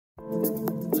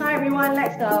Hi everyone,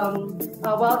 let's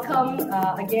welcome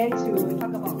again to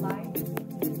talk about life.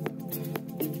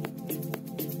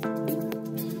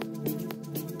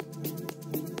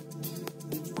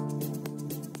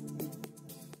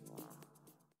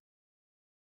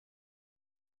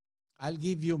 I'll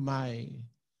give you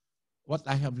what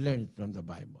I have learned from the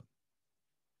Bible.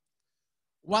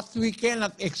 What we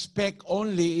cannot expect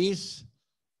only is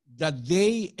the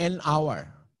day and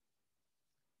hour,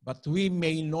 but we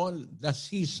may know the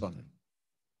season.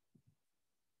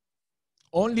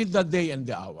 Only the day and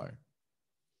the hour.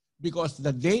 Because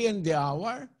the day and the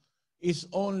hour is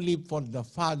only for the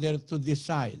Father to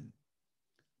decide.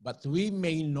 But we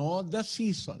may know the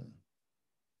season.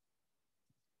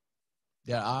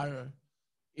 There are,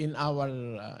 in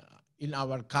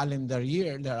our calendar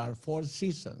year, there are 4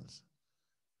 seasons.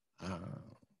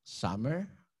 Summer,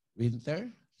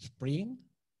 winter, spring,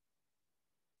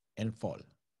 and fall.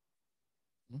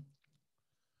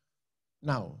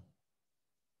 Now,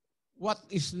 what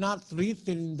is not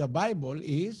written in the Bible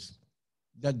is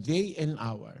the day and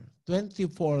hour.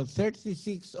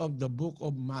 24:36 of the book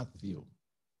of Matthew.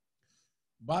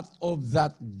 But of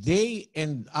that day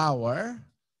and hour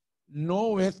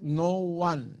knoweth no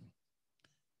one,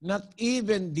 not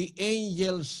even the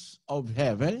angels of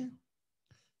heaven,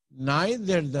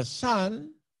 neither the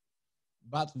Son,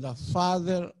 but the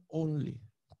Father only.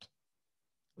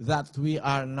 That we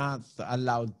are not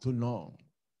allowed to know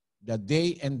the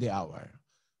day and the hour.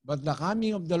 But the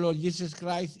coming of the Lord Jesus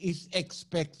Christ is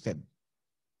expected.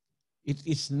 It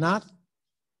is not,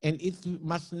 and it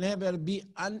must never be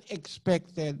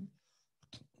unexpected,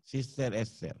 Sister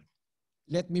Esther.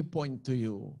 Let me point to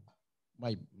you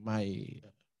my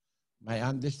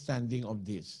understanding of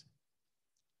this.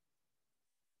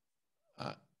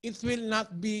 It will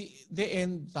not be the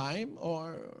end time,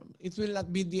 or it will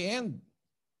not be the end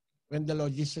when the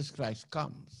Lord Jesus Christ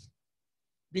comes.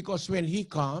 Because when He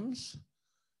comes,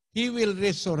 He will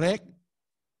resurrect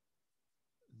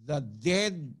the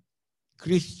dead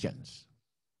Christians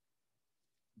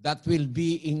that will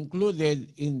be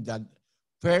included in the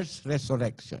first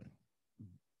resurrection.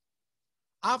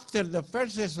 After the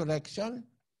first resurrection,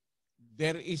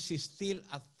 there is still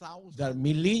the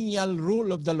millennial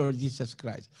rule of the Lord Jesus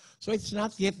Christ. So it's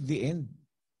not yet the end.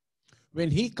 When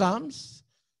He comes,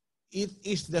 it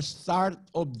is the start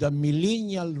of the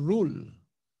millennial rule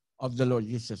of the Lord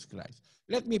Jesus Christ.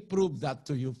 Let me prove that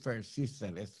to you first, Sister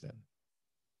Esther.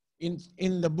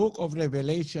 In the book of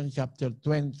Revelation, chapter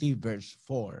 20, verse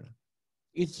 4,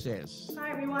 it says,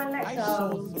 Hi everyone, let's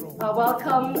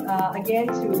welcome again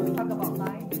to talk about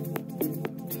life.